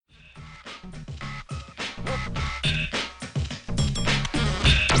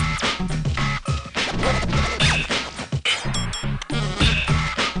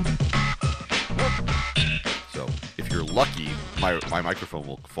my microphone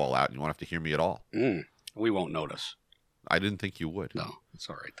will fall out and you won't have to hear me at all. We won't notice. I didn't think you would. No, it's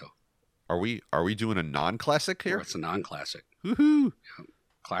all right though. Are we doing a non-classic here? Or it's a non-classic. Woohoo! Yeah.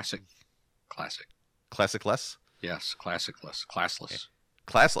 Classic. Classic less? Yes, classicless, classless.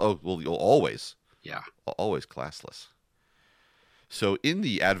 Oh, well, you'll always. Yeah. Always classless. So in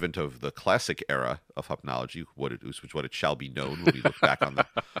the advent of the classic era of hypnology, what it shall be known when we look back on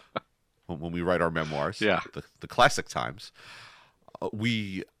when we write our memoirs, the classic times,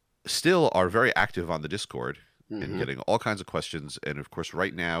 we still are very active on the Discord and getting all kinds of questions. And of course,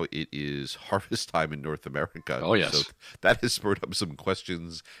 right now it is harvest time in North America. Oh, yes. So that has spurred up some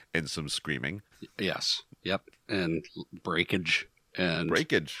questions and some screaming. Yes. Yep. And breakage. And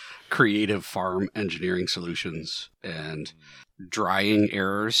breakage, creative farm engineering solutions, and drying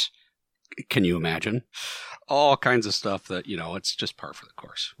errors. Can you imagine? All kinds of stuff that, it's just par for the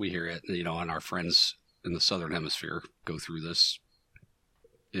course. We hear it, and our friends in the Southern Hemisphere go through this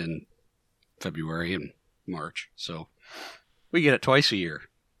in February and March. So we get it twice a year.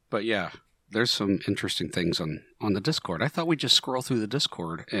 But yeah, there's some interesting things on the Discord. I thought we'd just scroll through the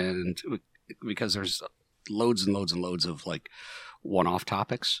Discord, and because there's loads and loads and loads of one-off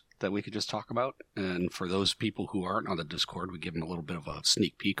topics that we could just talk about. And for those people who aren't on the Discord, we give them a little bit of a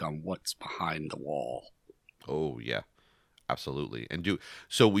sneak peek on what's behind the wall. Oh, yeah. Absolutely. And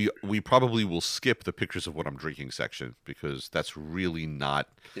so we probably will skip the pictures of what I'm drinking section because that's really not...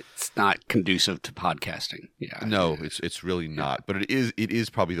 It's not conducive to podcasting. Yeah. No, it's really not. But it is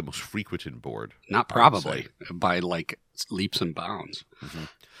probably the most frequented board. Not probably, by leaps and bounds. Mm-hmm.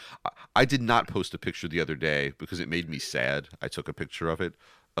 I did not post a picture the other day because it made me sad. I took a picture of it,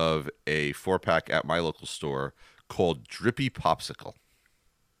 of a 4-pack at my local store called Drippy Popsicle.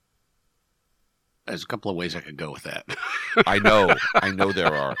 There's a couple of ways I could go with that. I know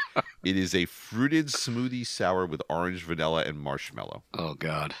there are. It is a fruited smoothie sour with orange, vanilla, and marshmallow. Oh,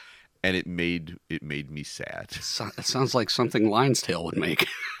 God. And it made me sad. It sounds like something Lion's Tail would make.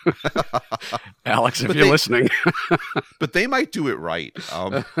 Alex, if you're listening. But they might do it right.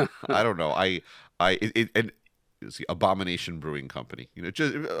 I don't know. It's the Abomination Brewing Company.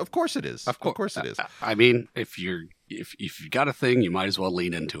 Of course it is. Of course it is. I mean, if you got a thing, you might as well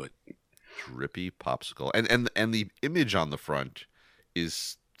lean into it. Drippy Popsicle. And the image on the front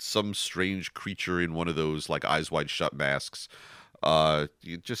is some strange creature in one of those Eyes Wide Shut masks. I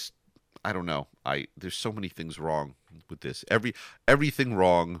don't know. There's so many things wrong with this. Everything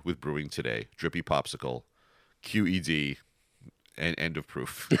wrong with brewing today. Drippy Popsicle, QED, and end of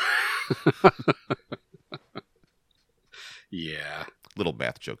proof. Yeah. Little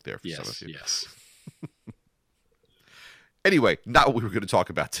math joke there for some of you. Yes. Anyway, not what we were going to talk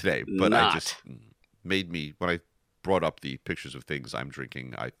about today, but Not. I just made me, when I brought up the pictures of things I'm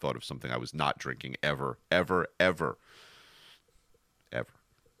drinking, I thought of something I was not drinking ever.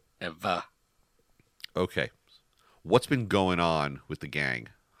 Okay. What's been going on with the gang?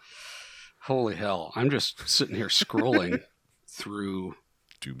 Holy hell. I'm just sitting here scrolling through...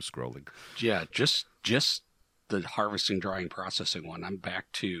 Doom scrolling. Yeah, just the harvesting, drying, processing one. I'm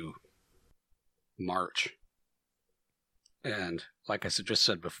back to March. And like I just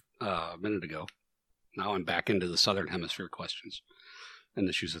said a minute ago, now I'm back into the Southern Hemisphere questions and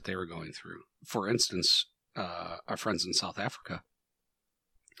issues that they were going through. For instance, our friends in South Africa,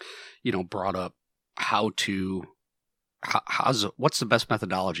 brought up what's the best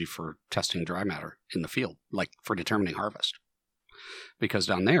methodology for testing dry matter in the field, for determining harvest. Because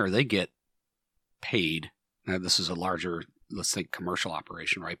down there, they get paid. Now, this is a larger, let's think, commercial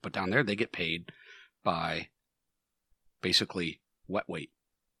operation, right? But down there, they get paid by basically wet weight.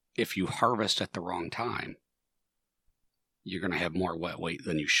 If you harvest at the wrong time, you're going to have more wet weight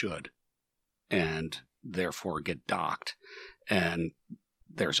than you should, and therefore get docked. And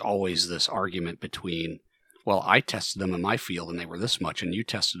there's always this argument between, well, I tested them in my field and they were this much, and you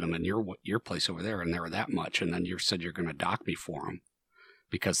tested them in your place over there and they were that much, and then you said you're going to dock me for them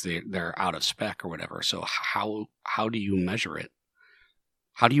because they're out of spec or whatever. So how do you measure it?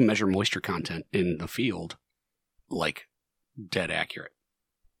 How do you measure moisture content in the field dead accurate?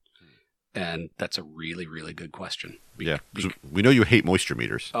 And that's a really, really good question. Yeah, we know you hate moisture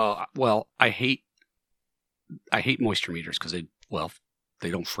meters. Well, I hate moisture meters because they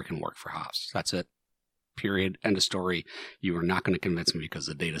don't freaking work for hops. That's it. Period. End of story. You are not going to convince me because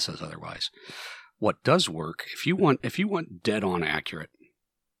the data says otherwise. What does work, if you want dead on accurate,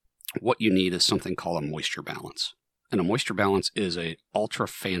 what you need is something called a moisture balance. And a moisture balance is a ultra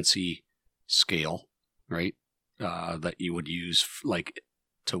fancy scale, right? That you would use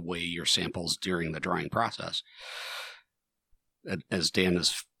to weigh your samples during the drying process. As Dan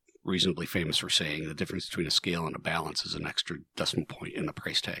is reasonably famous for saying the difference between a scale and a balance is an extra decimal point in the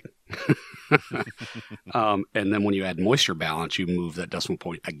price tag. And then when you add moisture balance, you move that decimal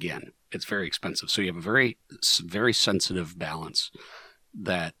point again. It's very expensive. So you have a very, very sensitive balance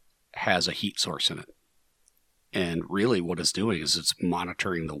that has a heat source in it. And really what it's doing is it's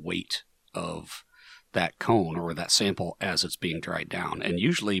monitoring the weight of that cone or that sample as it's being dried down. And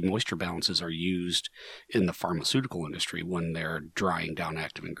usually moisture balances are used in the pharmaceutical industry when they're drying down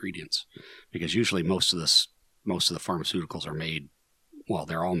active ingredients, because usually most of the pharmaceuticals are made, well,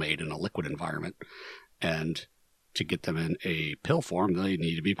 they're all made in a liquid environment, and to get them in a pill form, they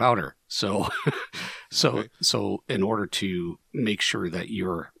need to be powder. So in order to make sure that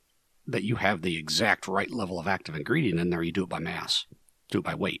you have the exact right level of active ingredient in there, you do it by mass, do it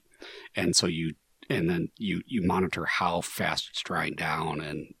by weight. And so then you monitor how fast it's drying down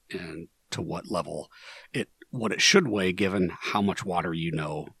and to what level what it should weigh given how much water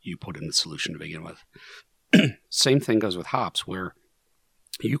you put in the solution to begin with. Same thing goes with hops, where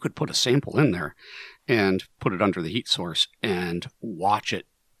you could put a sample in there and put it under the heat source and watch it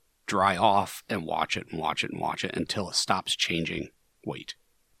dry off and watch it until it stops changing weight.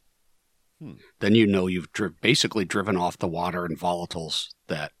 Then you've basically driven off the water and volatiles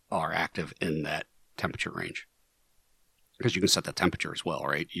that are active in that temperature range. Because you can set the temperature as well,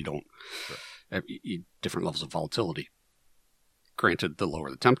 right? You don't different levels of volatility. Granted, the lower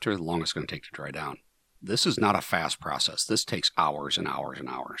the temperature, the longer it's going to take to dry down. This is not a fast process. This takes hours and hours and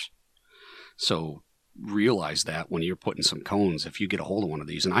hours. So realize that when you're putting some cones, if you get a hold of one of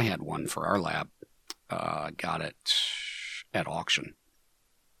these, and I had one for our lab, got it at auction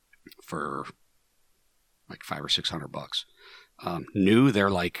for like $500 or $600. New, they're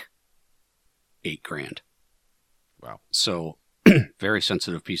like $8,000. Wow. So very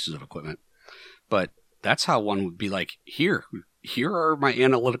sensitive pieces of equipment. But that's how one would be like, here are my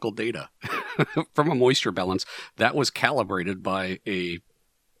analytical data from a moisture balance that was calibrated by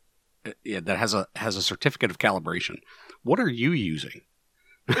that has a certificate of calibration. What are you using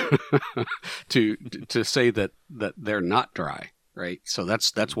to say that they're not dry? Right. So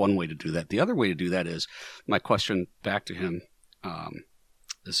that's one way to do that. The other way to do that is my question back to him.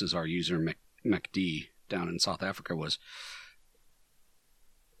 This is our user MacD down in South Africa, was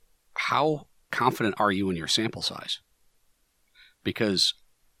how confident are you in your sample size? Because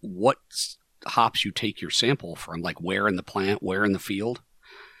what hops you take your sample from, like where in the plant, where in the field,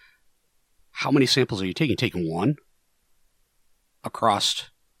 how many samples are you taking? Taking one across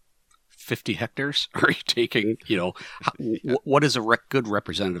 50 hectares? Are you taking, what is a good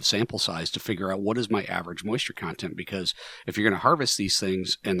representative sample size to figure out what is my average moisture content? Because if you're going to harvest these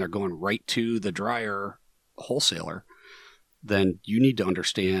things and they're going right to the dryer wholesaler, then you need to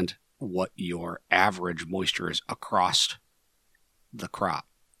understand what your average moisture is across the crop.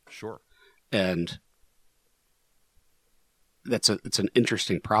 Sure. And it's an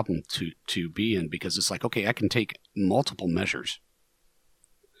interesting problem to be in, because it's like, okay, I can take multiple measures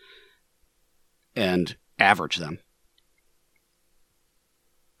and average them.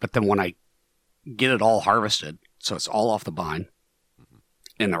 But then when I get it all harvested, so it's all off the vine,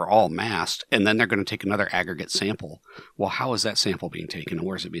 and they're all massed, and then they're going to take another aggregate sample. Well, how is that sample being taken, and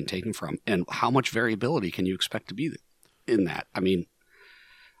where is it being taken from? And how much variability can you expect to be in that? I mean,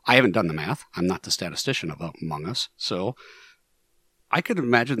 I haven't done the math. I'm not the statistician among us. So I could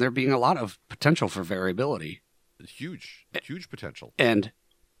imagine there being a lot of potential for variability. Huge potential. And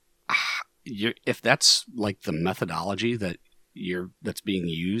if that's like the methodology that's being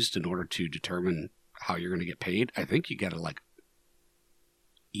used in order to determine how you're going to get paid, I think you got to like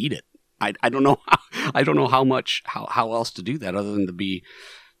eat it. I don't know. I don't know how else to do that other than to be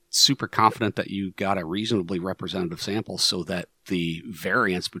super confident that you got a reasonably representative sample, so that the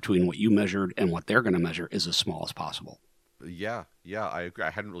variance between what you measured and what they're going to measure is as small as possible. Yeah, I agree. I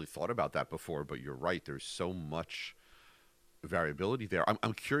hadn't really thought about that before, but you're right. There's so much variability there.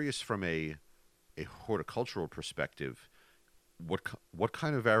 I'm curious from a horticultural perspective, what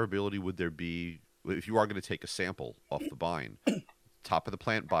kind of variability would there be if you are going to take a sample off the vine? Top of the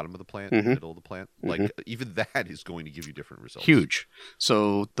plant, bottom of the plant, middle of the plant. Like even that is going to give you different results. Huge.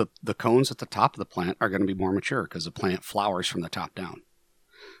 So the cones at the top of the plant are going to be more mature because the plant flowers from the top down.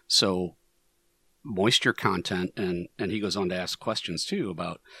 So moisture content, and he goes on to ask questions too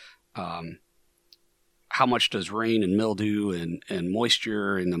about how much does rain and mildew and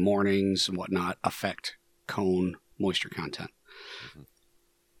moisture in the mornings and whatnot affect cone moisture content?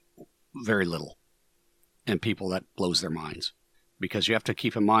 Very little. And people, that blows their minds. Because you have to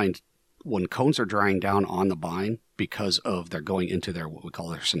keep in mind, when cones are drying down on the vine, because of they're going into their, what we call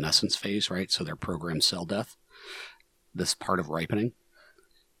their senescence phase, right? So their programmed cell death, this part of ripening,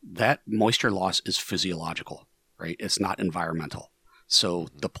 that moisture loss is physiological, right? It's not environmental. So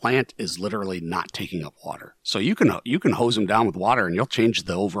the plant is literally not taking up water. So you can hose them down with water and you'll change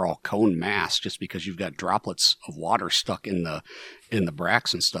the overall cone mass just because you've got droplets of water stuck in the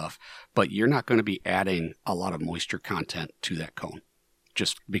bracts and stuff. But you're not going to be adding a lot of moisture content to that cone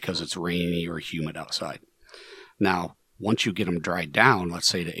just because it's rainy or humid outside. Now, once you get them dried down, let's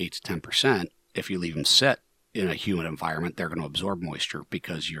say to 8 to 10%, if you leave them sit in a humid environment, they're going to absorb moisture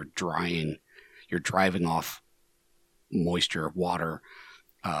because you're driving off moisture, water,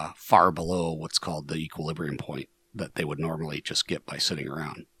 far below what's called the equilibrium point that they would normally just get by sitting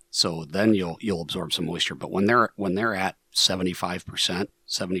around. So then you'll absorb some moisture. But when they're at 75%,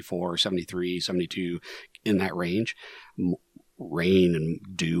 74, 73, 72, in that range, rain and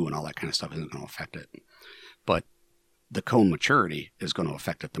dew and all that kind of stuff isn't going to affect it. But the cone maturity is going to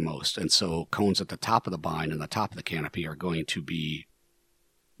affect it the most. And so cones at the top of the vine and the top of the canopy are going to be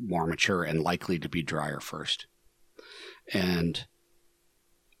more mature and likely to be drier first. And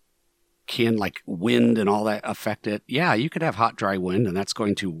can like wind and all that affect it? Yeah, you could have hot, dry wind, and that's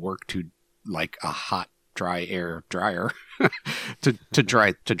going to work to like a hot, dry air dryer to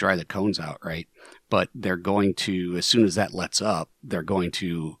dry the cones out, right? But they're going to, as soon as that lets up, they're going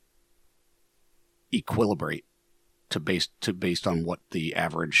to equilibrate based on what the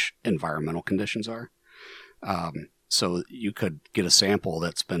average environmental conditions are. So you could get a sample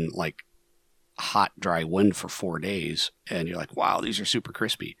that's been like hot, dry wind for 4 days, and you're like, wow, these are super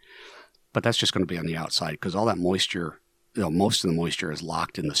crispy. But that's just going to be on the outside because all that moisture, most of the moisture is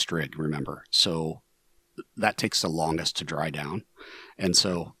locked in the strig, remember? So that takes the longest to dry down. And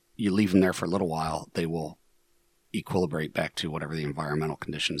so you leave them there for a little while, they will equilibrate back to whatever the environmental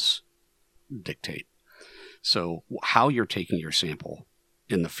conditions dictate. So how you're taking your sample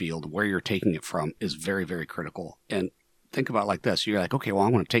in the field, where you're taking it from, is very, very critical. And think about it like this. You're like, okay, well, I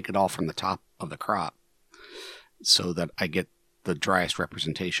want to take it all from the top of the crop so that I get the driest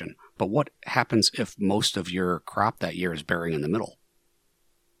representation. But what happens if most of your crop that year is bearing in the middle?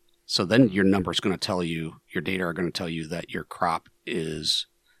 So then your number is going to tell you, your data are going to tell you that your crop is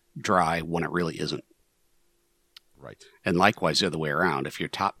dry when it really isn't. Right. And likewise, the other way around. If you're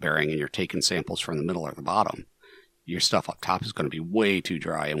top bearing and you're taking samples from the middle or the bottom, your stuff up top is going to be way too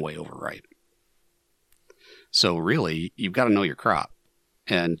dry and way overripe. So really, you've got to know your crop,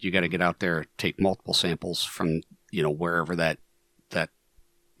 and you got to get out there, take multiple samples from, wherever that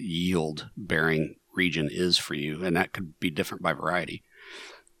yield bearing region is for you. And that could be different by variety.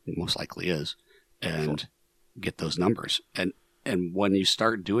 It most likely is. And get those numbers. And when you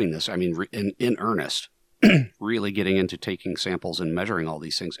start doing this, I mean, in earnest, really getting into taking samples and measuring all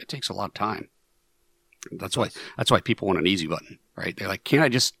these things, it takes a lot of time. That's why people want an easy button, right? They're like, can't I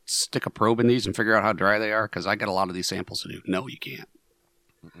just stick a probe in these and figure out how dry they are? Because I got a lot of these samples to do. No, you can't.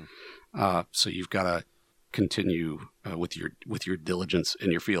 So you've got to continue with your diligence in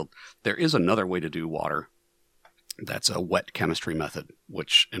your field. There is another way to do water. That's a wet chemistry method,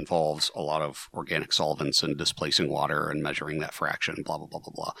 which involves a lot of organic solvents and displacing water and measuring that fraction, blah, blah, blah,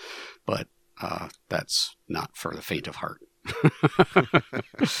 blah, blah. But that's not for the faint of heart.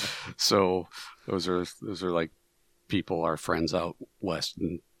 So those are like people, our friends out west,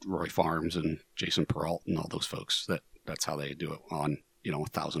 and Roy Farms and Jason Peralt and all those folks. That's how they do it on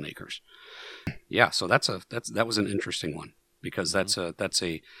 1,000 acres. Yeah, so that was an interesting one because that's an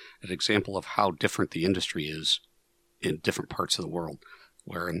example of how different the industry is in different parts of the world.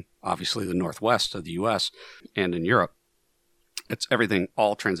 Where in obviously the northwest of the U.S. and in Europe, it's everything.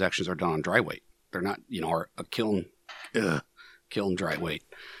 All transactions are done on dry weight. They're not, or a kiln dry weight,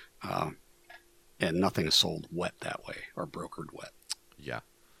 and nothing is sold wet that way or brokered wet. Yeah.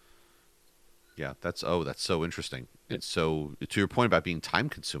 That's so interesting. It's so, to your point about being time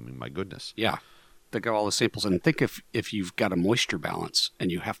consuming. My goodness. Yeah. Think of all the samples and think if you've got a moisture balance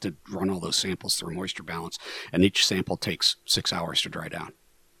and you have to run all those samples through moisture balance, and each sample takes 6 hours to dry down.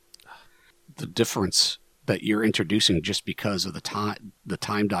 The difference that you're introducing just because of the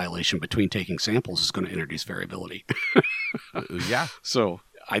time dilation between taking samples is going to introduce variability. Yeah. So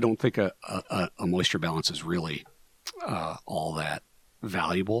I don't think a moisture balance is really all that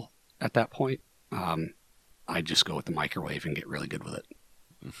valuable at that point. I just go with the microwave and get really good with it.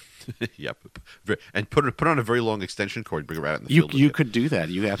 Yep. And put on a very long extension cord, bring it right out in the field. You could do that.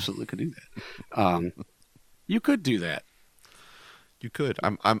 You absolutely could do that. You could do that. You could.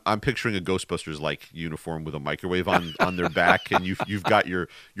 I'm picturing a Ghostbusters like uniform with a microwave on their back, and you've got your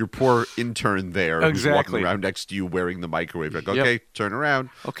poor intern there who's walking around next to you wearing the microwave. Like, okay, turn around.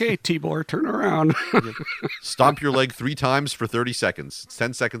 Okay, Tibor, turn around. Stomp your leg 3 times for 30 seconds. It's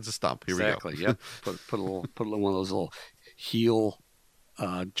 10 seconds to stomp. Here we go. Exactly. Yep. Put a little one of those little heel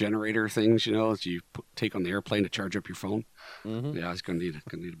generator things, that you take on the airplane to charge up your phone. Mm-hmm. Yeah, I was going to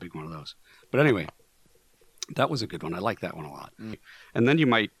need a big one of those. But anyway, that was a good one. I like that one a lot. Mm. And then you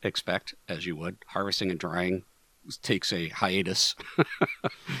might expect, as you would, harvesting and drying takes a hiatus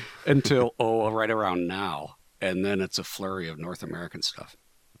until, right around now. And then it's a flurry of North American stuff.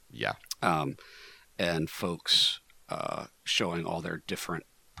 Yeah. And folks showing all their different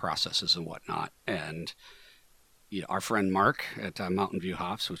processes and whatnot. And our friend Mark at Mountain View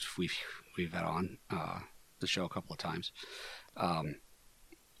Hops, which we've had on the show a couple of times,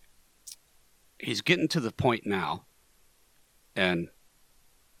 he's getting to the point now, and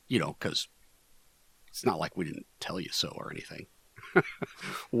because it's not like we didn't tell you so or anything,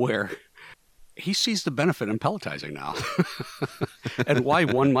 where he sees the benefit in pelletizing now and why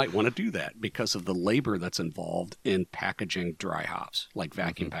one might want to do that because of the labor that's involved in packaging dry hops, like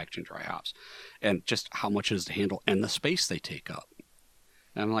vacuum packaging dry hops, and just how much it is to handle and the space they take up.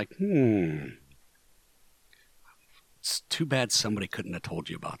 And I'm like, it's too bad somebody couldn't have told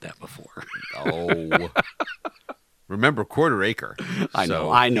you about that before. Oh, remember quarter acre. I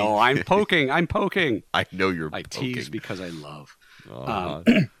know. I'm poking. I know you're I poking. tease because I love.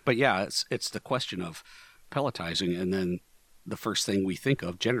 But yeah, it's the question of pelletizing, and then the first thing we think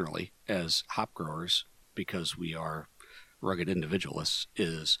of generally as hop growers, because we are rugged individualists,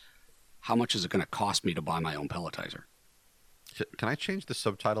 is how much is it going to cost me to buy my own pelletizer? Can I change the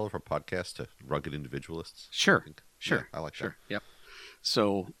subtitle of our podcast to Rugged Individualists? Sure. Yeah, I like that. Yep.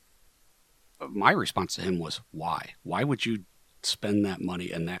 So my response to him was, why? Why would you spend that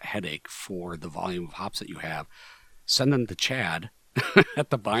money and that headache for the volume of hops that you have? Send them to Chad at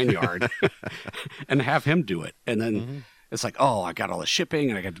the vineyard and have him do it. And then it's like, I got all the shipping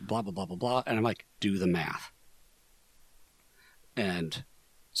and I got blah, blah, blah, blah, blah. And I'm like, do the math. And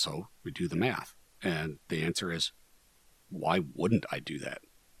so we do the math. And the answer is, why wouldn't I do that?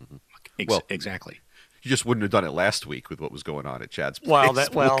 Exactly. You just wouldn't have done it last week with what was going on at Chad's place.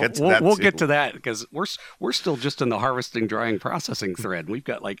 We'll get to that because we're still just in the harvesting, drying, processing thread. We've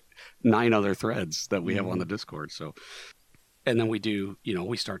got like 9 other threads that we have on the Discord. So, and then we do,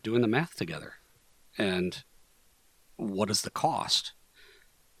 we start doing the math together, and what is the cost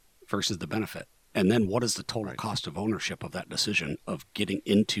versus the benefit, and then what is the total cost of ownership of that decision of getting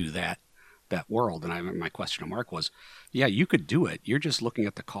into that world. And my question to Mark was, yeah, you could do it. You're just looking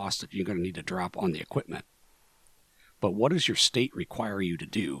at the cost that you're going to need to drop on the equipment. But what does your state require you to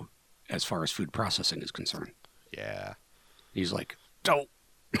do as far as food processing is concerned? Yeah. He's like, don't.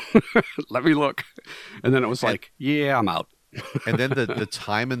 Let me look. And then it was like, yeah, I'm out. And then the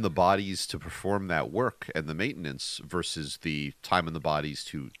time and the bodies to perform that work and the maintenance versus the time and the bodies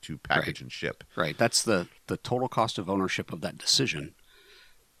to package and ship. Right. That's the total cost of ownership of that decision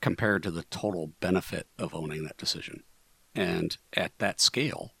compared to the total benefit of owning that decision. And at that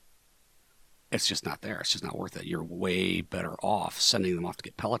scale, it's just not there. It's just not worth it. You're way better off sending them off to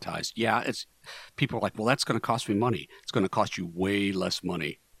get pelletized. Yeah, people are like, well, that's going to cost me money. It's going to cost you way less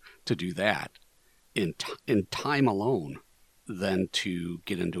money to do that in time alone than to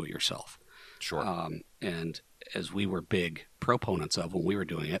get into it yourself. Sure. And as we were big proponents of when we were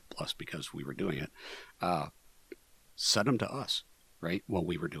doing it, plus because we were doing it, send them to us. Right? While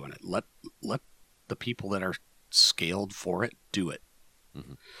we were doing it, let the people that are scaled for it do it.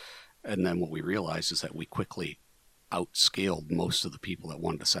 Mm-hmm. And then what we realized is that we quickly outscaled most of the people that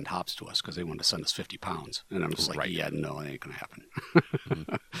wanted to send hops to us because they wanted to send us 50 pounds. And I'm just like, yeah, no, it ain't going to happen.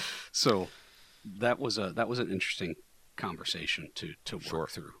 Mm-hmm. So that was an interesting conversation to work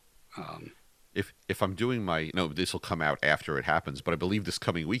through. If I'm doing this will come out after it happens, but I believe this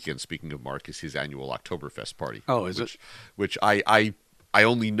coming weekend, speaking of Mark, is his annual Oktoberfest party. Oh, is it? Which I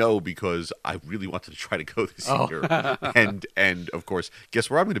only know because I really wanted to try to go this year. And of course, guess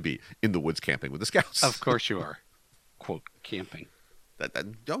where I'm going to be? In the woods camping with the Scouts. Of course you are. Quote, camping.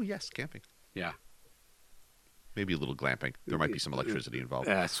 Yes, camping. Yeah. Maybe a little glamping. There might be some electricity involved.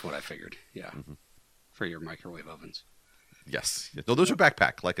 That's what I figured. Yeah. Mm-hmm. For your microwave ovens. Yes. No, those are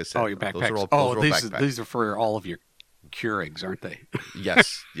backpack, like I said. Oh, your backpacks. These are for all of your Keurigs, aren't they?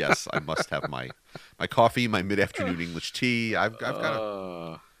 Yes. I must have my coffee, my mid-afternoon English tea. I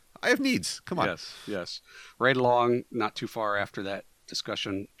have needs. Come on. Yes. Right along, not too far after that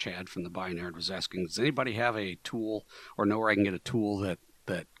discussion, Chad from the Vineyard was asking, does anybody have a tool or know where I can get a tool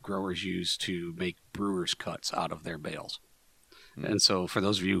that growers use to make brewer's cuts out of their bales? And so for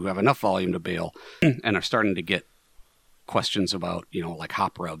those of you who have enough volume to bale and are starting to get questions about, like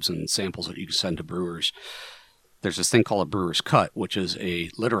hop rubs and samples that you can send to brewers, there's this thing called a brewer's cut, which is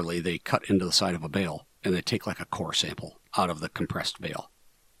literally they cut into the side of a bale and they take like a core sample out of the compressed bale.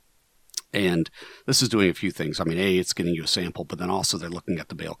 And this is doing a few things. I mean, A, it's getting you a sample, but then also they're looking at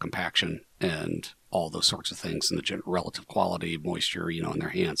the bale compaction and all those sorts of things and the relative quality, moisture, in their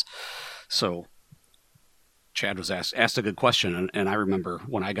hands. So Chad was asked a good question. And I remember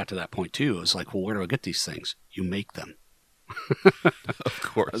when I got to that point too, it was like, well, where do I get these things? You make them. Of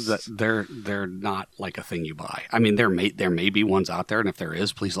course. They're not like a thing you buy. I mean, there may be ones out there, and if there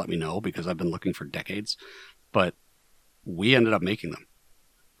is, please let me know, because I've been looking for decades. But we ended up making them.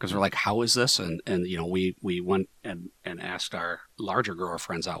 Because we're like, how is this? And we went and asked our larger grower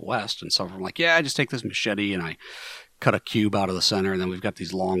friends out west, and some of them were like, yeah, I just take this machete and I cut a cube out of the center, and then we've got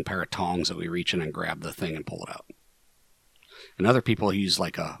these long pair of tongs that we reach in and grab the thing and pull it out. And other people use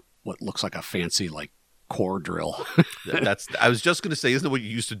like what looks like a fancy like core drill. I was just going to say, isn't it what you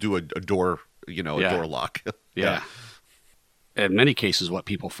used to do a door, door lock? Yeah. In many cases, what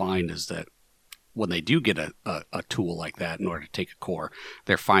people find is that when they do get a tool like that in order to take a core,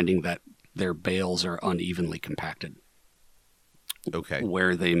 they're finding that their bales are unevenly compacted. Okay.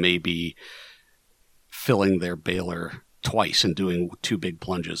 Where they may be filling their baler twice and doing 2 big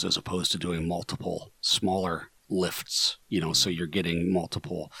plunges as opposed to doing multiple smaller lifts, so you're getting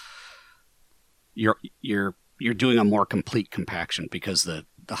multiple. You're doing a more complete compaction, because the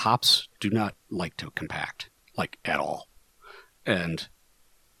hops do not like to compact, like, at all. And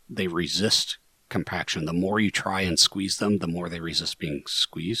they resist compaction. The more you try and squeeze them, the more they resist being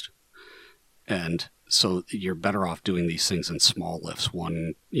squeezed. And so you're better off doing these things in small lifts,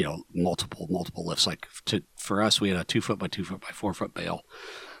 multiple lifts. Like for us, we had a 2 foot by 2 foot by 4 foot bale,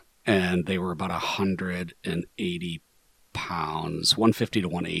 and they were about 180 pounds, 150 to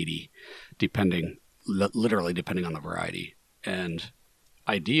 180, literally depending on the variety. And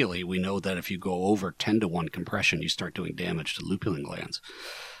ideally, we know that if you go over 10 to 1 compression, you start doing damage to lupulin glands.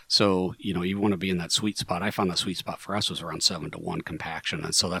 So, you want to be in that sweet spot. I found the sweet spot for us was around 7 to 1 compaction.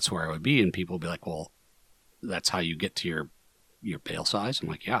 And so that's where I would be. And people would be like, well, that's how you get to your bale size? I'm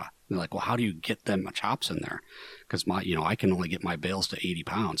like, yeah. And they're like, well, how do you get them much hops in there? Because I can only get my bales to 80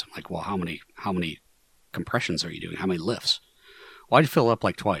 pounds. I'm like, well, how many compressions are you doing? How many lifts? Well, I'd fill up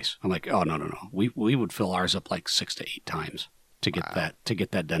like twice. I'm like, oh, no. We would fill ours up like 6 to 8 times to get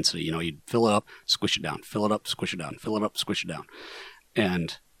that density. You'd fill it up, squish it down, fill it up, squish it down, fill it up, squish it down.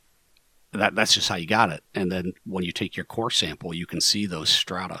 And that's just how you got it. And then when you take your core sample, you can see those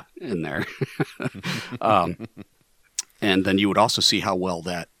strata in there. And then you would also see how well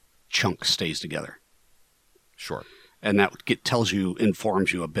that chunk stays together. Sure. And that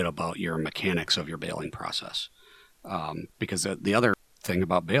informs you a bit about your mechanics of your baling process. Because the other thing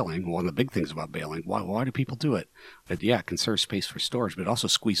about baling, one of the big things about baling, why do people do it? It conserves space for storage, but it also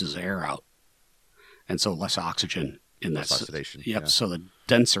squeezes air out. And so less oxygen in that oxidation. Yep. Yeah. So the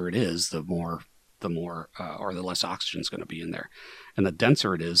denser it is, the more or the less oxygen is going to be in there. And the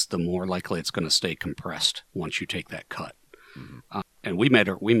denser it is, the more likely it's going to stay compressed once you take that cut. Mm-hmm. And we made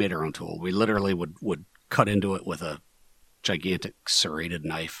our own tool. We literally would cut into it with a gigantic serrated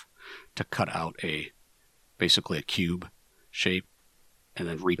knife to cut out basically a cube shape, and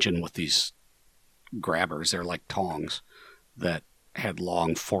then reach in with these grabbers. They're like tongs that had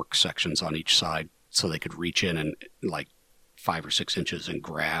long fork sections on each side, so they could reach in and like 5 or 6 inches and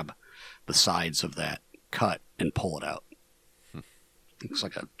grab the sides of that cut and pull it out. Looks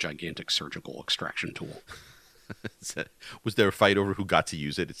like a gigantic surgical extraction tool. Was there a fight over who got to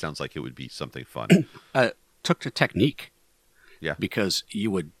use it? It sounds like it would be something fun. Took the technique. Yeah. Because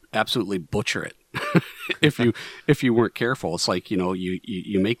you would absolutely butcher it if you weren't careful. It's like,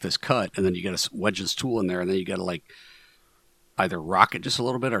 you make this cut, and then you got to wedge this tool in there, and then you got to like either rock it just a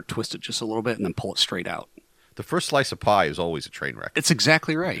little bit or twist it just a little bit and then pull it straight out. The first slice of pie is always a train wreck. It's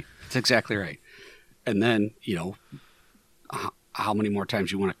exactly right. And then, how many more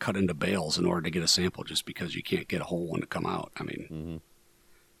times you want to cut into bales in order to get a sample just because you can't get a whole one to come out? I mean,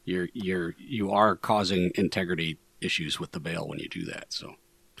 you are causing integrity issues with the bale when you do that. So,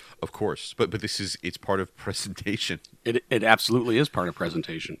 of course, but it's part of presentation. It absolutely is part of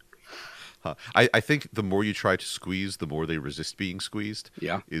presentation. I think the more you try to squeeze, the more they resist being squeezed.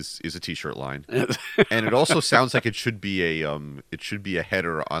 Yeah, is a t-shirt line, and it also sounds like it should be a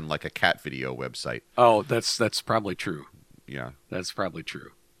header on like a cat video website. Oh, that's probably true. Yeah, that's probably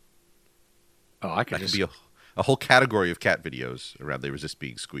true. Oh, could be a whole category of cat videos around they resist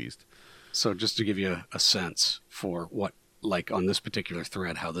being squeezed. So just to give you a sense for what, like on this particular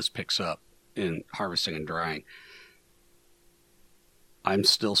thread, how this picks up in harvesting and drying. I'm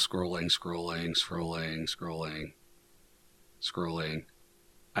still scrolling.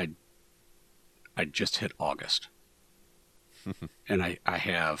 I just hit August. And I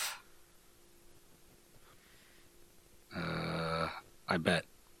have, I bet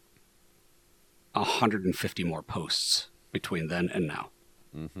 150 more posts between then and now.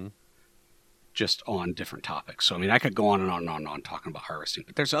 Mm-hmm. Just on different topics. So, I mean, I could go on and on and on and on talking about harvesting,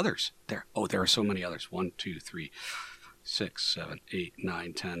 but there's others. There are so many others. 1, 2, 3, 6, 7, 8,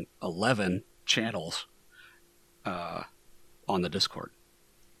 9, 10, 11 channels on the Discord.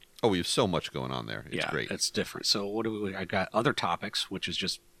 Oh, we have so much going on there. It's great. It's different. So what do we? I got other topics, which is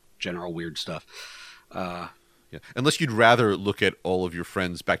just general weird stuff. Yeah. Unless you'd rather look at all of your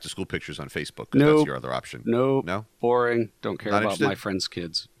friends' back to school pictures on Facebook. Nope. That's your other option. No. Boring. Don't care Not about interested? my friends'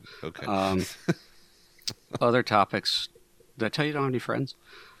 kids. Okay. Other topics. Did I tell you don't have any friends?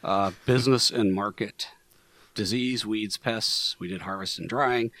 Business and market. Disease, weeds, pests. We did harvest and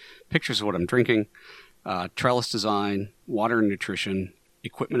drying. Pictures of what I'm drinking. Trellis design. Water and nutrition.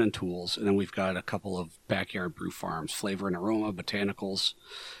 Equipment and tools. And then we've got a couple of backyard brew farms. Flavor and aroma, botanicals,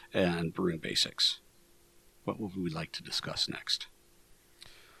 and brewing basics. What would we like to discuss next?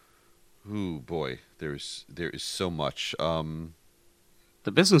 Ooh, boy. There is so much.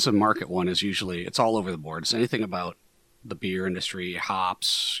 The business and market one is usually, it's all over the board. It's anything about the beer industry,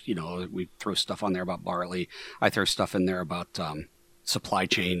 hops, we throw stuff on there about barley. I throw stuff in there about supply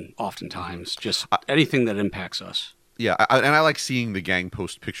chain oftentimes, just anything that impacts us. Yeah, and I like seeing the gang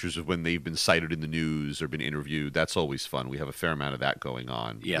post pictures of when they've been cited in the news or been interviewed. That's always fun. We have a fair amount of that going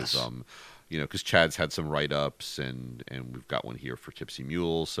on. Yes. Because Chad's had some write-ups, and we've got one here for Tipsy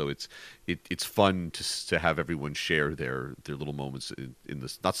Mule. So it's fun to have everyone share their little moments in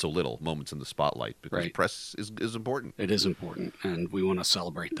this, not so little moments in the spotlight, because press is important. It is important, and we want to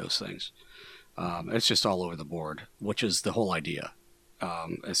celebrate those things. It's just all over the board, which is the whole idea.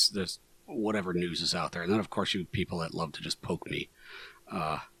 There's whatever news is out there, and then of course you people that love to just poke me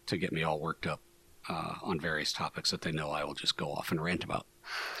to get me all worked up on various topics that they know I will just go off and rant about,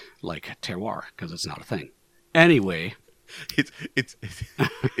 like terroir, because it's not a thing. Anyway, it's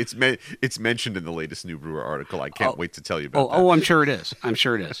mentioned in the latest New Brewer article. I can't wait to tell you about that. Oh, I'm sure it is.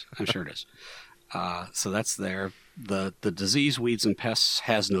 So that's there. The disease, weeds, and pests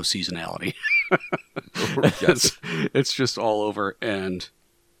has no seasonality. It's just all over, and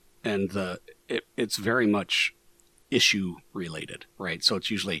it's very much issue related, right? So it's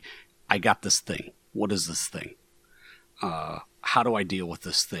usually, I got this thing. What is this thing? How do I deal with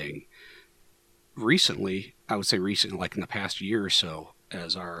this thing? Recently, I would say like in the past year or so,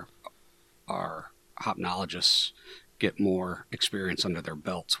 as our hopnologists get more experience under their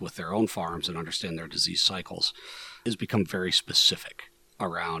belts with their own farms and understand their disease cycles, has become very specific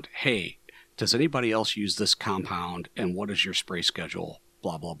around, hey, does anybody else use this compound, and what is your spray schedule?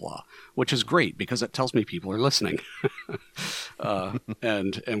 Blah, blah, blah, which is great because it tells me people are listening.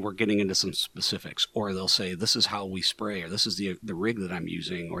 And we're getting into some specifics. Or they'll say, this is how we spray, or this is the rig that I'm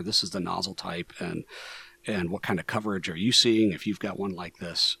using, or this is the nozzle type, and what kind of coverage are you seeing if you've got one like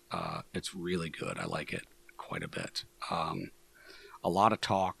this. It's really good. I like it quite a bit. A lot of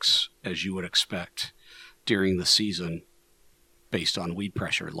talks, as you would expect, during the season based on weed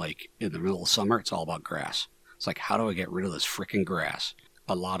pressure. Like in the middle of summer, it's all about grass. It's like, how do I get rid of this freaking grass?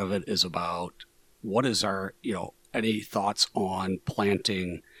 A lot of it is about what is our, any thoughts on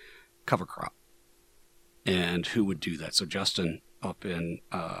planting cover crop and who would do that. So Justin up in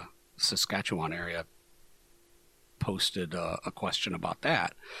Saskatchewan area posted a question about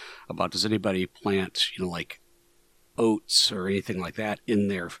that, about does anybody plant, like oats or anything like that in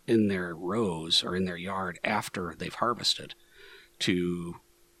their rows or in their yard after they've harvested to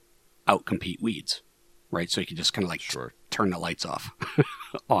outcompete weeds. Right, so you can just kind of like turn the lights off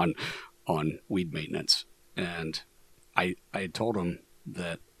on weed maintenance. And I had told him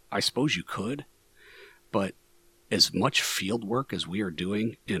that I suppose you could, but as much field work as we are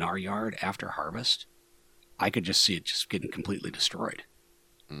doing in our yard after harvest, I could just see it just getting completely destroyed.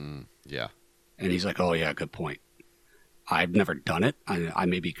 Yeah. And he's like, oh yeah, good point. I've never done it. I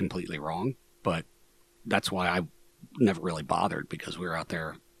may be completely wrong, but that's why I never really bothered, because we were out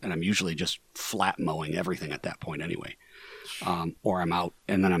there. And I'm usually just flat mowing everything at that point anyway. Or I'm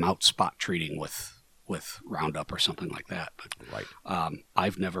out spot treating with Roundup or something like that. But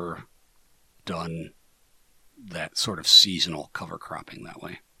I've never done that sort of seasonal cover cropping that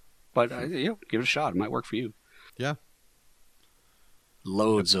way. But give it a shot. It might work for you. Yeah.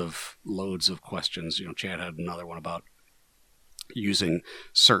 Loads of questions. Chad had another one about using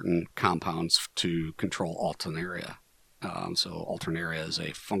certain compounds to control Alternaria. So Alternaria is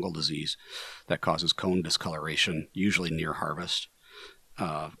a fungal disease that causes cone discoloration, usually near harvest,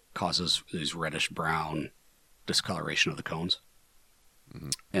 causes these reddish-brown discoloration of the cones. Mm-hmm.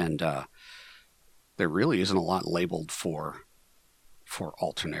 And there really isn't a lot labeled for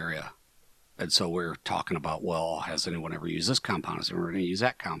Alternaria. And so we're talking about, well, has anyone ever used this compound? Has anyone ever used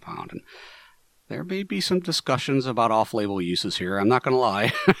that compound? And there may be some discussions about off-label uses here. I'm not going to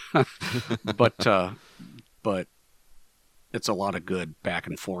lie, but it's a lot of good back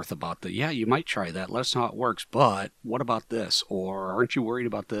and forth about you might try that. Let us know how it works, but what about this? Or aren't you worried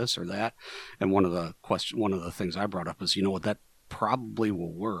about this or that? And one of the things I brought up is, that probably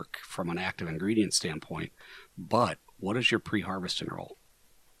will work from an active ingredient standpoint, but what is your pre-harvest interval?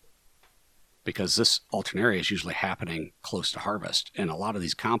 Because this Alternaria is usually happening close to harvest, and a lot of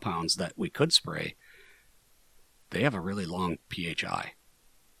these compounds that we could spray, they have a really long pHI.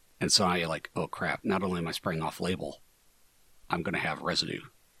 And so now you're like, oh crap, not only am I spraying off label, I'm going to have residue.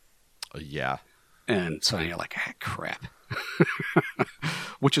 Yeah. And so you're like, crap.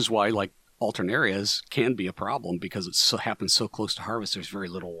 Which is why, like, Alternarias can be a problem because it happens so close to harvest, there's very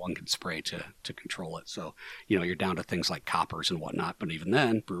little one can spray to control it. So, you're down to things like coppers and whatnot. But even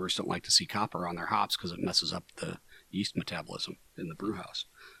then, brewers don't like to see copper on their hops because it messes up the yeast metabolism in the brew house.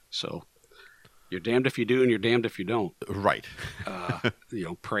 So you're damned if you do and you're damned if you don't. Right.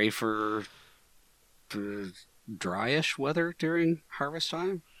 Pray for dryish weather during harvest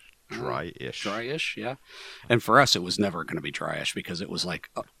time. Dryish, yeah. And for us, it was never going to be dryish because it was like,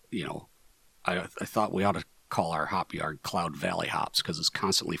 I thought we ought to call our hop yard Cloud Valley hops because it's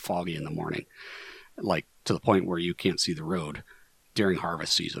constantly foggy in the morning, like to the point where you can't see the road during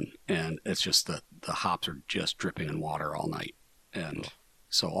harvest season. And it's just the hops are just dripping in water all night. And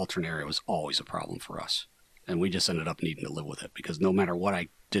so Alternaria was always a problem for us. And we just ended up needing to live with it because no matter what I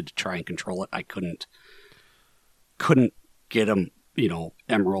did to try and control it, I couldn't get them,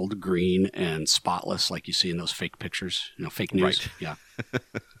 emerald green and spotless like you see in those fake pictures, fake news. Right.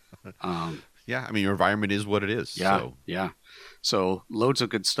 Yeah. Yeah, I mean, your environment is what it is. Yeah, so. yeah. So loads of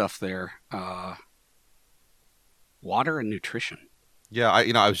good stuff there. Water and nutrition. Yeah,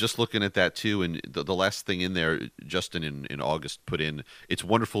 I was just looking at that too, and the last thing in there, Justin in August put in, it's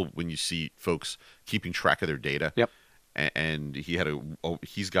wonderful when you see folks keeping track of their data. Yep. And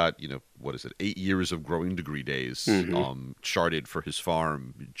he's got 8 years of growing degree days charted for his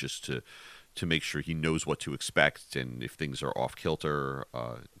farm just to make sure he knows what to expect and if things are off kilter.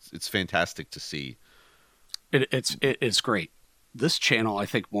 It's fantastic to see. It's great. This channel, I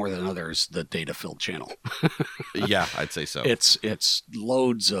think more than others, the data-filled channel. Yeah, I'd say so. It's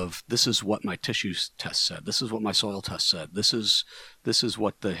loads of, this is what my tissue test said. This is what my soil test said. This is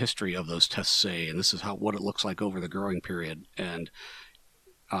what the history of those tests say, and this is what it looks like over the growing period, and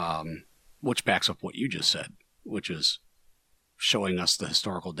which backs up what you just said, which is showing us the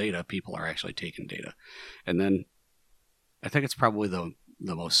historical data. People are actually taking data. And then I think it's probably the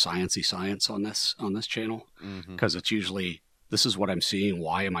most sciencey science on this channel, because it's usually, this is what I'm seeing,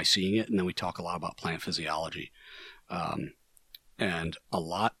 why am I seeing it? And then we talk a lot about plant physiology. And a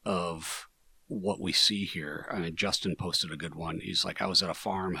lot of what we see here, I mean, Justin posted a good one. He's like, I was at a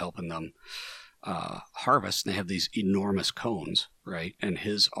farm helping them harvest, and they have these enormous cones, right? And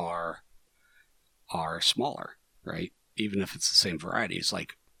his are smaller, right? Even if it's the same variety. It's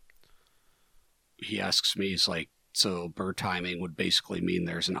like, he asks me, he's like, so bird timing would basically mean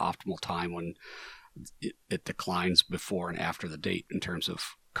there's an optimal time when it declines before and after the date in terms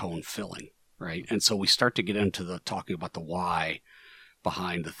of cone filling, right? And so we start to get into the talking about the why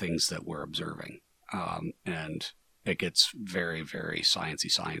behind the things that we're observing. And it gets very, very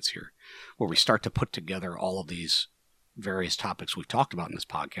sciencey science here, where we start to put together all of these various topics we've talked about in this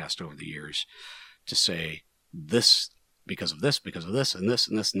podcast over the years to say this, because of this, and this,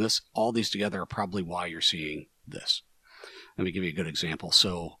 and this, and this, all these together are probably why you're seeing this. Let me give you a good example.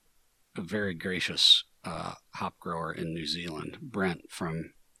 So a very gracious hop grower in New Zealand, Brent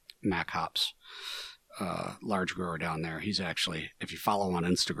from Mac Hops, large grower down there. He's actually, if you follow him on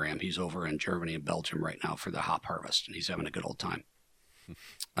Instagram, he's over in Germany and Belgium right now for the hop harvest, and he's having a good old time.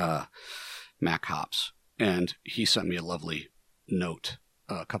 Mac Hops. And he sent me a lovely note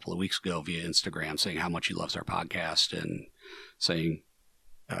a couple of weeks ago via Instagram saying how much he loves our podcast and saying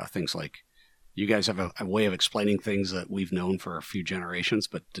things like, you guys have a way of explaining things that we've known for a few generations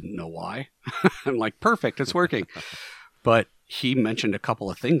but didn't know why. I'm like, perfect, it's working. But he mentioned a couple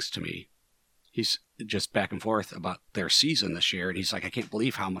of things to me. He's just back and forth about their season this year, and he's like, I can't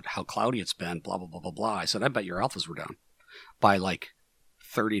believe how cloudy it's been, blah, blah, blah, blah, blah. I said, I bet your alphas were down by like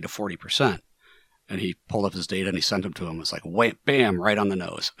 30 to 40%. And he pulled up his data and he sent them to him. It was like, wait, bam, right on the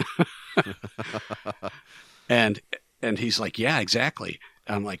nose. And he's like, yeah, exactly.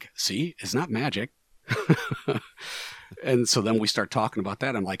 I'm like, see, it's not magic. And so then we start talking about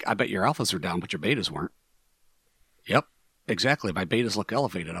that. I'm like, I bet your alphas are down, but your betas weren't. Yep, exactly. My betas look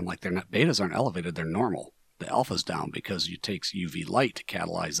elevated. I'm like, betas aren't elevated. They're normal. The alpha's down because it takes UV light to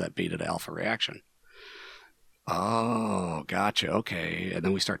catalyze that beta to alpha reaction. Oh, gotcha. Okay. And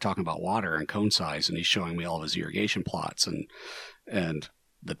then we start talking about water and cone size, and he's showing me all of his irrigation plots and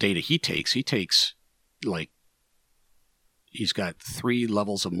the data he takes like he's got 3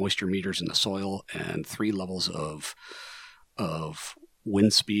 levels of moisture meters in the soil and 3 levels of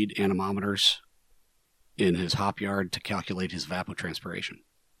wind speed anemometers in his hop yard to calculate his evapotranspiration.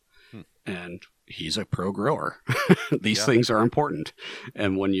 And he's a pro grower. These things are important.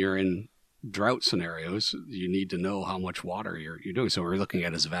 And when you're in drought scenarios, you need to know how much water you're doing. So we're looking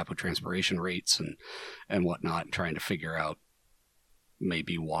at his evapotranspiration rates and whatnot, and trying to figure out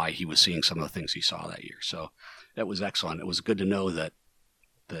maybe why he was seeing some of the things he saw that year. So that was excellent. It was good to know that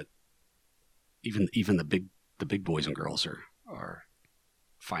even the big boys and girls are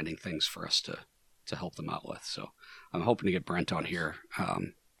finding things for us to help them out with. So I'm hoping to get Brent on here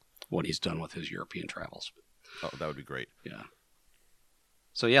when he's done with his European travels. Oh, that would be great. Yeah.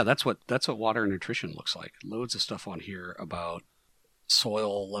 So yeah, that's what water and nutrition looks like. Loads of stuff on here about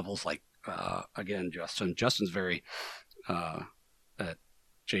soil levels. Like again, Justin's very at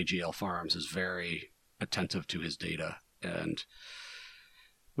JGL Farms is very attentive to his data, and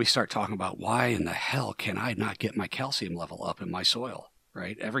we start talking about why in the hell can I not get my calcium level up in my soil?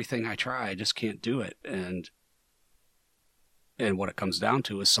 Right, everything I try, I just can't do it, and what it comes down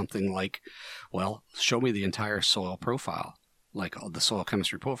to is something like, well, show me the entire soil profile. Like the soil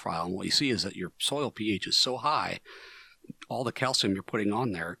chemistry profile, and what you see is that your soil pH is so high, all the calcium you're putting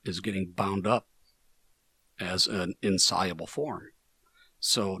on there is getting bound up as an insoluble form.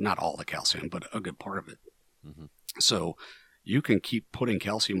 So not all the calcium, but a good part of it. Mm-hmm. So you can keep putting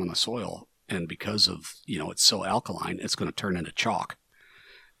calcium on the soil, and because of, it's so alkaline, it's going to turn into chalk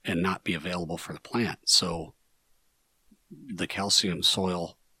and not be available for the plant. So the calcium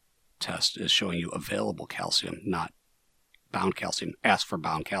soil test is showing you available calcium, not bound calcium. Ask for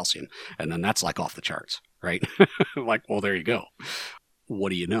bound calcium, and then that's like off the charts, right? Like, well, there you go. What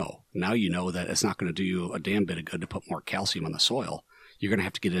do you know? Now you know that it's not going to do you a damn bit of good to put more calcium on the soil. You're going to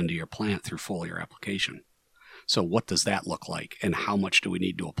have to get it into your plant through foliar application. So what does that look like, and how much do we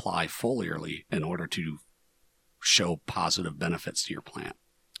need to apply foliarly in order to show positive benefits to your plant?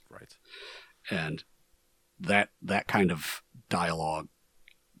 Right. And that kind of dialogue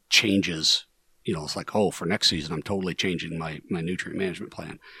changes. It's like, oh, for next season, I'm totally changing my nutrient management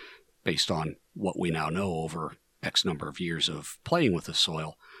plan based on what we now know over X number of years of playing with the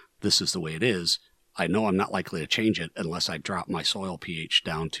soil. This is the way it is. I know I'm not likely to change it unless I drop my soil pH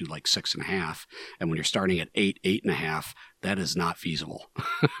down to like 6.5. And when you're starting at 8.5, that is not feasible.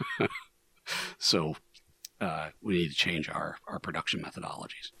 So we need to change our production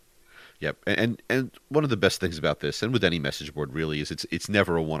methodologies. Yep, and one of the best things about this, and with any message board really, is it's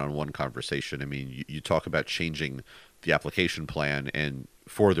never a one-on-one conversation. I mean, you talk about changing the application plan, and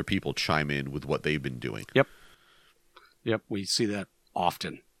 4 other people chime in with what they've been doing. Yep, we see that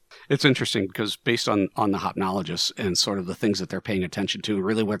often. It's interesting because based on the hopnologists and sort of the things that they're paying attention to,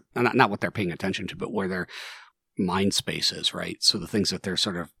 really not what they're paying attention to, but where their mind space is, right? So the things that they're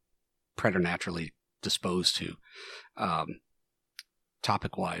sort of preternaturally disposed to,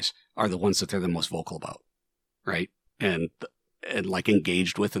 topic-wise, are the ones that they're the most vocal about, right? And like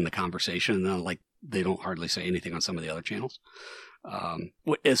engaged with in the conversation, and then like they don't hardly say anything on some of the other channels.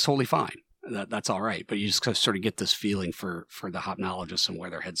 It's totally fine. That's all right. But you just sort of get this feeling for the hopnologists and where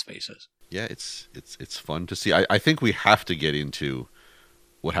their headspace is. Yeah, it's fun to see. I think we have to get into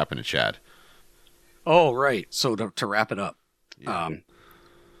what happened to Chad. Oh, right. So to wrap it up,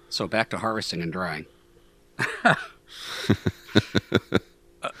 so back to harvesting and drying.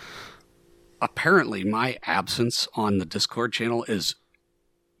 Apparently, my absence on the Discord channel is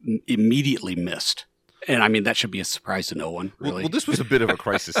immediately missed. And I mean, that should be a surprise to no one, really. Well, this was a bit of a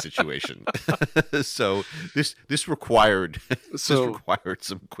crisis situation. So this required some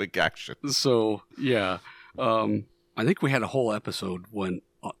quick action. So, yeah. I think we had a whole episode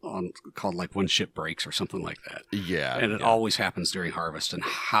called like When Ship Breaks or something like that. Yeah. And it always happens during harvest. And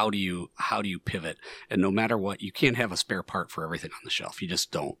how do you pivot? And no matter what, you can't have a spare part for everything on the shelf. You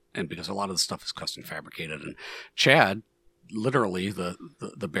just don't. And because a lot of the stuff is custom fabricated. And Chad, literally,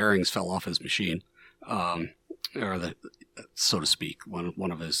 the bearings fell off his machine. So to speak,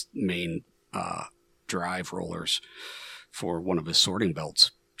 one of his main drive rollers for one of his sorting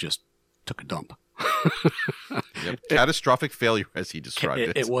belts just took a dump. Yep. Catastrophic failure, as he described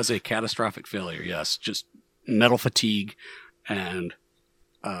it. It was a catastrophic failure, yes. Just metal fatigue, and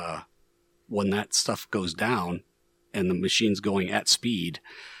when that stuff goes down and the machine's going at speed,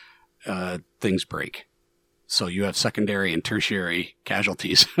 things break. So you have secondary and tertiary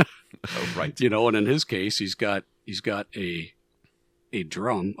casualties. Oh, right. And in his case, he's got a a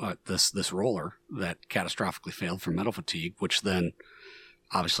drum, this roller that catastrophically failed from metal fatigue, which then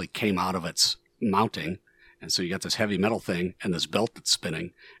obviously came out of its mounting. And so you got this heavy metal thing and this belt that's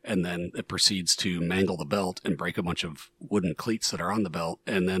spinning, and then it proceeds to mangle the belt and break a bunch of wooden cleats that are on the belt.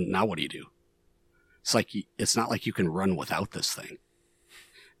 And then now what do? It's not like you can run without this thing.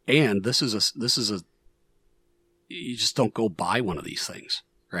 And this is you just don't go buy one of these things,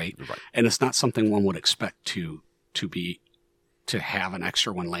 right? And it's not something one would expect to have an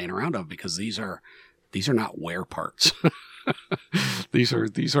extra one laying around of, because these are not wear parts. These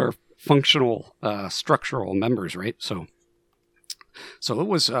are functional structural members, right? So it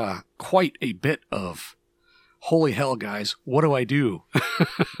was quite a bit of holy hell, guys, what do I do?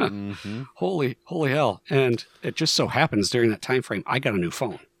 Mm-hmm. Holy hell. And it just so happens during that time frame I got a new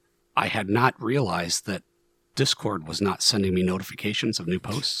phone. I had not realized that Discord was not sending me notifications of new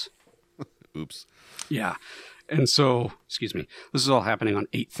posts. Oops. Yeah. And so, excuse me, this is all happening on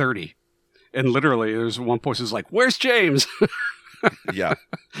 8:30. And literally there's one post that's like, "Where's James?" Yeah.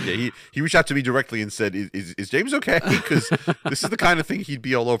 He reached out to me directly and said, is James okay? Because this is the kind of thing he'd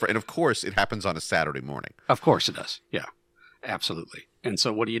be all over. And of course, it happens on a Saturday morning. Of course it does. Yeah, absolutely. And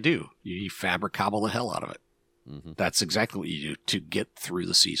so what do? You fabric cobble the hell out of it. Mm-hmm. That's exactly what you do to get through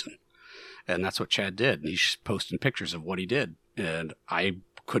the season. And that's what Chad did. And he's posting pictures of what he did. And I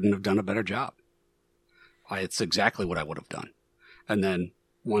couldn't have done a better job. It's exactly what I would have done. And then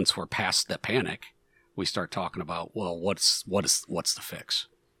once we're past that panic, we start talking about, well, what's the fix?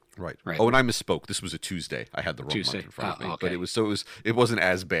 Right. Oh, and I misspoke. This was a Tuesday. I had the wrong month in front of me. Okay. But it wasn't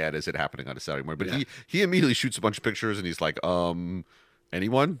as bad as it happening on a Saturday morning. But he immediately shoots a bunch of pictures and he's like,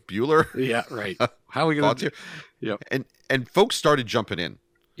 anyone? Bueller? Yeah, right. How are we going to? Yep. And folks started jumping in.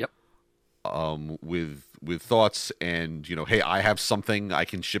 Yep. With thoughts and, hey, I have something, I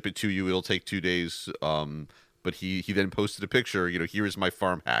can ship it to you. It'll take 2 days. But he then posted a picture. Here is my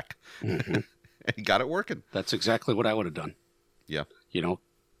farm hack. Mm-hmm. And he got it working. That's exactly what I would have done. Yeah.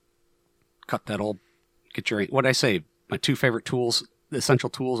 Cut that what I say, my two favorite tools, the essential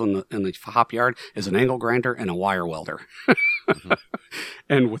tools in the hop yard is an angle grinder and a wire welder. Mm-hmm.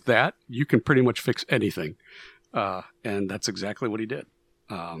 And with that, you can pretty much fix anything. And that's exactly what he did.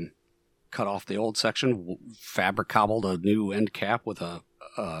 Cut off the old section, fabric cobbled a new end cap with a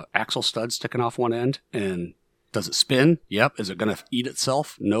axle stud sticking off one end. And does it spin? Yep. Is it going to eat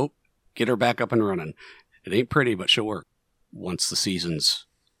itself? Nope. Get her back up and running. It ain't pretty, but she'll work. Once the season's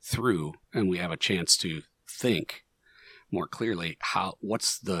through and we have a chance to think more clearly,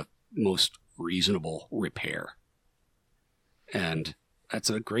 what's the most reasonable repair? And that's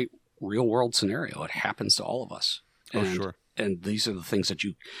a great real world scenario. It happens to all of us. Sure. And these are the things that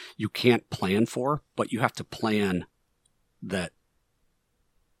you can't plan for, but you have to plan that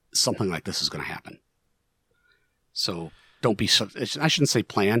something like this is going to happen. So I shouldn't say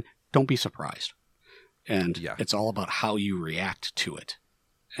plan. Don't be surprised. And It's all about how you react to it.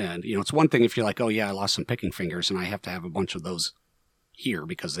 And, it's one thing if you're like, oh, yeah, I lost some picking fingers and I have to have a bunch of those here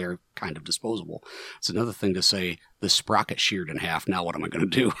because they're kind of disposable. It's another thing to say, this sprocket sheared in half. Now what am I going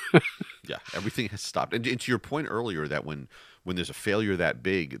to do? Yeah, everything has stopped. And to your point earlier that when there's a failure that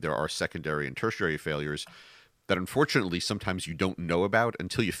big, there are secondary and tertiary failures that unfortunately sometimes you don't know about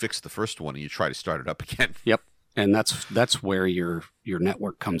until you fix the first one and you try to start it up again. Yep. And that's where your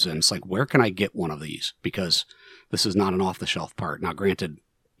network comes in. It's like, where can I get one of these? Because this is not an off-the-shelf part. Now, granted,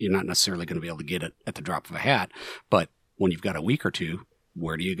 you're not necessarily going to be able to get it at the drop of a hat, but when you've got a week or two,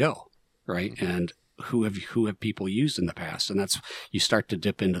 where do you go, right? Mm-hmm. And who have people used in the past? And that's, you start to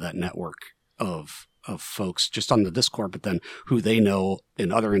dip into that network of folks just on the Discord, but then who they know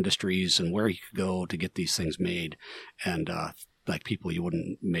in other industries and where you could go to get these things made, and like people you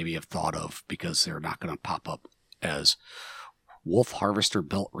wouldn't maybe have thought of because they're not going to pop up as Wolf Harvester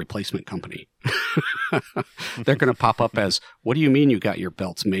Belt Replacement Company. They're going to pop up as, what do you mean you got your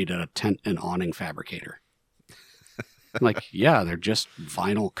belts made at a tent and awning fabricator? I'm like, yeah, they're just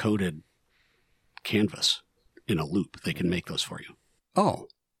vinyl coated canvas in a loop. They can make those for you. Oh,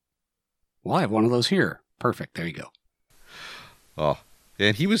 well, I have one of those here. Perfect. There you go. Oh,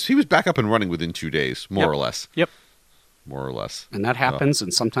 and he was back up and running within 2 days, more or less. Yep. More or less. And that happens.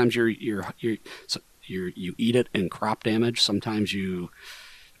 And sometimes you eat it in crop damage. Sometimes you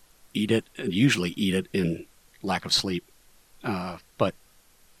usually eat it in lack of sleep. But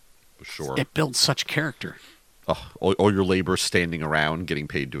sure, it builds such character. Oh, all your labor standing around, getting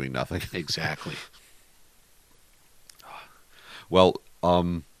paid doing nothing. Exactly. Well,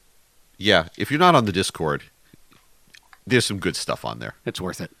 yeah, if you're not on the Discord, there's some good stuff on there. It's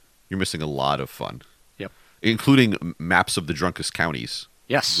worth it. You're missing a lot of fun. Yep. Including maps of the drunkest counties.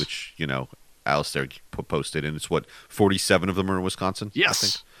 Yes. Which, Alistair posted, and it's what 47 of them are in Wisconsin.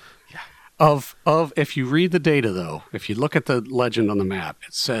 Yes. Yeah. Of if you read the data though, if you look at the legend on the map,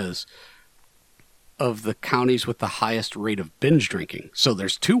 it says of the counties with the highest rate of binge drinking. So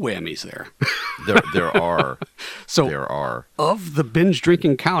there's two whammies there. There are. So there are. Of the binge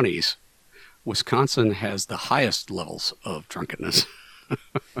drinking counties, Wisconsin has the highest levels of drunkenness.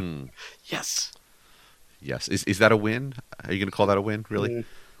 Yes. Yes. Is that a win? Are you going to call that a win, really?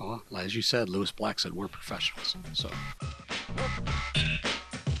 Well, as you said, Lewis Black said we're professionals. So.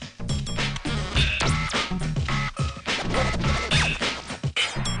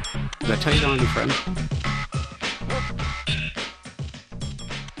 Did I tell you I don't have any friends?